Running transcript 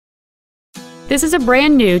This is a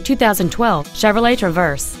brand new 2012 Chevrolet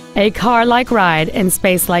Traverse, a car-like ride and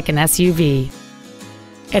space like an SUV.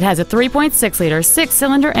 It has a 3.6-liter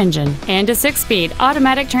six-cylinder engine and a 6-speed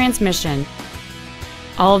automatic transmission.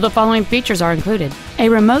 All of the following features are included: a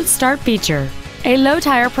remote start feature, a low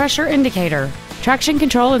tire pressure indicator, traction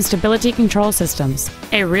control and stability control systems,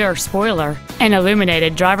 a rear spoiler, an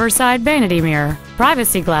illuminated driver's side vanity mirror,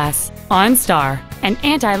 privacy glass, OnStar, an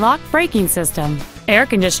anti-lock braking system, air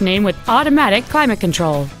conditioning with automatic climate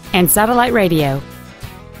control, and satellite radio.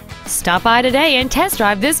 Stop by today and test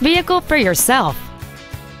drive this vehicle for yourself.